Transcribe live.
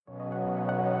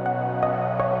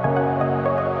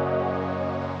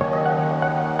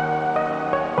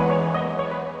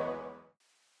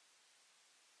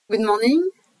Good morning.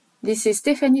 This is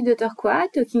Stéphanie de Torquois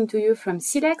talking to you from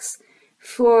SILEX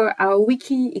for our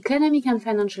weekly economic and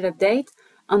financial update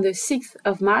on the 6th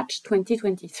of March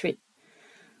 2023.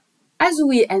 As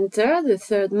we enter the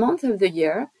third month of the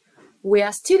year, we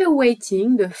are still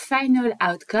awaiting the final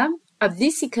outcome of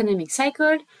this economic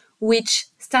cycle, which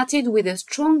started with a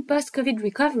strong post-COVID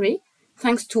recovery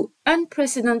thanks to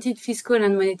unprecedented fiscal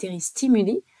and monetary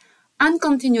stimuli, and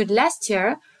continued last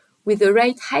year with a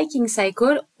rate hiking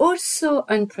cycle also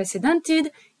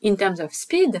unprecedented in terms of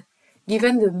speed,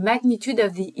 given the magnitude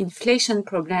of the inflation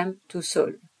problem to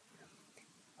solve.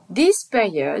 This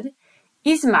period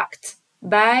is marked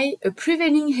by a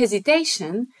prevailing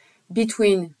hesitation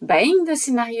between buying the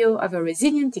scenario of a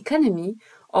resilient economy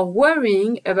or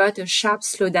worrying about a sharp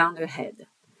slowdown ahead.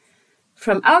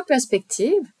 From our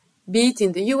perspective, be it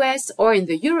in the US or in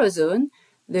the Eurozone,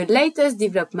 the latest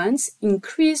developments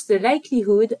increase the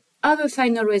likelihood of a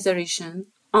final resolution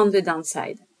on the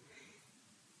downside.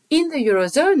 In the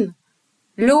Eurozone,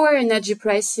 lower energy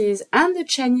prices and the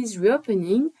Chinese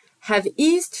reopening have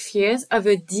eased fears of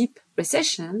a deep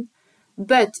recession,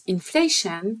 but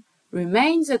inflation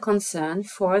remains a concern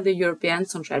for the European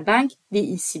Central Bank,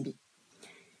 the ECB.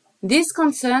 These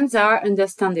concerns are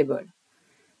understandable.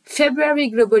 February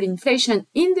global inflation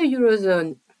in the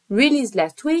Eurozone released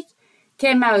last week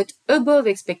came out above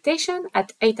expectation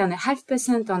at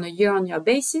 8.5% on a year-on-year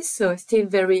basis, so still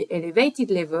very elevated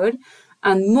level,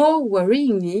 and more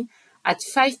worryingly at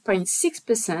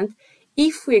 5.6%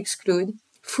 if we exclude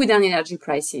food and energy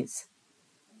prices.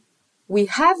 We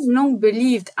have long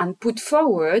believed and put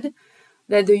forward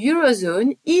that the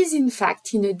Eurozone is in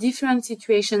fact in a different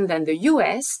situation than the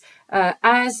US,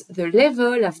 as the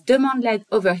level of demand-led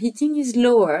overheating is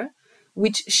lower,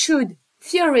 which should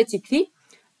theoretically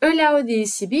allow the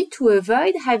ECB to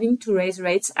avoid having to raise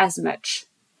rates as much.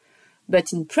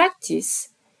 But in practice,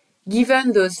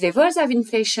 given those levels of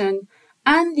inflation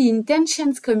and the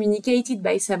intentions communicated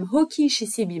by some hawkish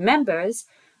ECB members,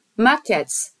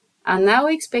 markets are now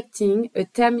expecting a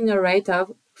terminal rate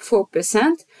of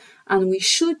 4%, and we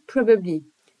should probably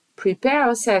prepare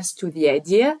ourselves to the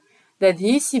idea that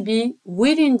the ECB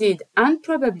will indeed and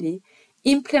probably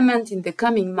implement in the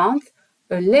coming month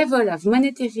a level of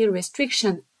monetary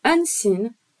restriction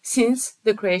unseen since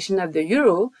the creation of the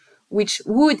euro, which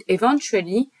would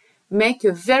eventually make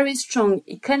a very strong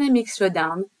economic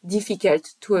slowdown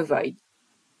difficult to avoid.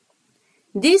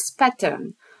 This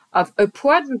pattern of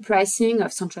upward repricing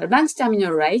of central banks'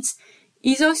 terminal rates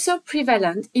is also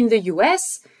prevalent in the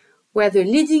US, where the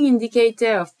leading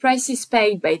indicator of prices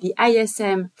paid by the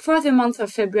ISM for the month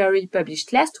of February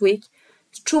published last week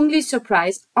strongly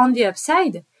surprised on the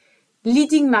upside,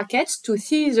 leading markets to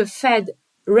see the Fed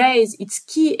raise its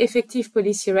key effective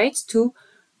policy rates to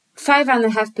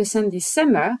 5.5% this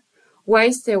summer,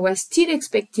 whilst they were still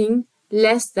expecting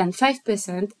less than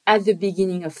 5% at the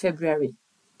beginning of February.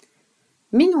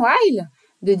 Meanwhile,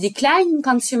 the decline in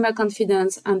consumer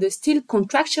confidence and the still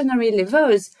contractionary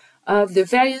levels of the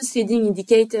various leading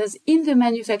indicators in the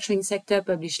manufacturing sector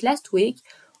published last week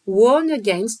warn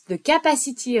against the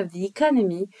capacity of the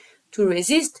economy to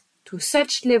resist to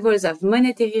such levels of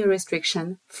monetary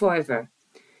restriction forever.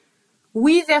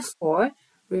 We therefore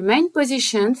remain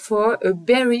positioned for a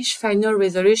bearish final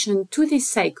resolution to this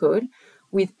cycle,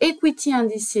 with equity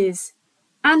indices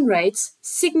and rates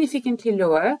significantly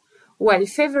lower, while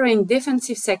favoring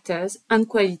defensive sectors and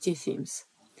quality themes.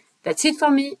 That's it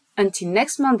for me. Until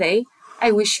next Monday,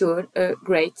 I wish you all a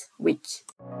great week.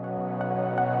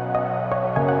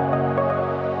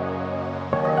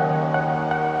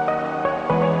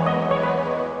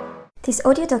 This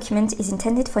audio document is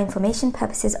intended for information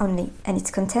purposes only, and its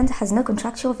content has no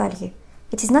contractual value.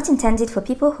 It is not intended for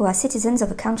people who are citizens of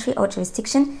a country or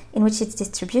jurisdiction in which its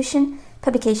distribution,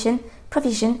 publication,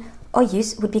 provision, or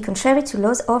use would be contrary to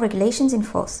laws or regulations in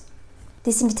force.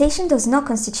 This invitation does not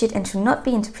constitute and should not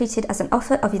be interpreted as an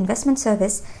offer of investment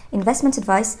service, investment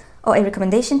advice, or a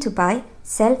recommendation to buy,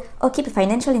 sell, or keep a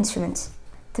financial instrument.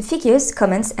 The figures,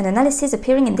 comments, and analysis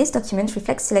appearing in this document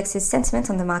reflect SILEX's sentiment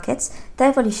on the markets, their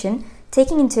evolution,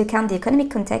 taking into account the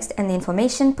economic context and the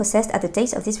information possessed at the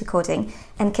date of this recording,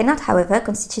 and cannot, however,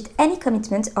 constitute any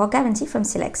commitment or guarantee from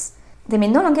SILEX. They may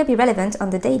no longer be relevant on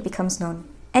the day it becomes known.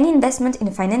 Any investment in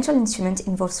a financial instrument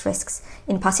involves risks,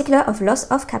 in particular of loss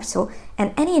of capital,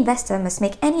 and any investor must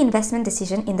make any investment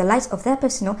decision in the light of their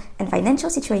personal and financial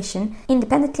situation,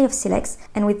 independently of SILEX,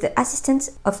 and with the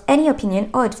assistance of any opinion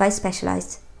or advice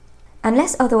specialized.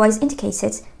 Unless otherwise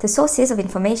indicated, the sources of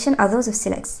information are those of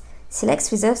SILEX.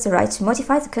 SILEX reserves the right to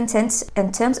modify the contents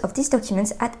and terms of these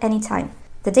documents at any time.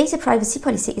 The data privacy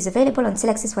policy is available on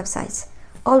SILEX's website.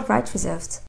 All rights reserved.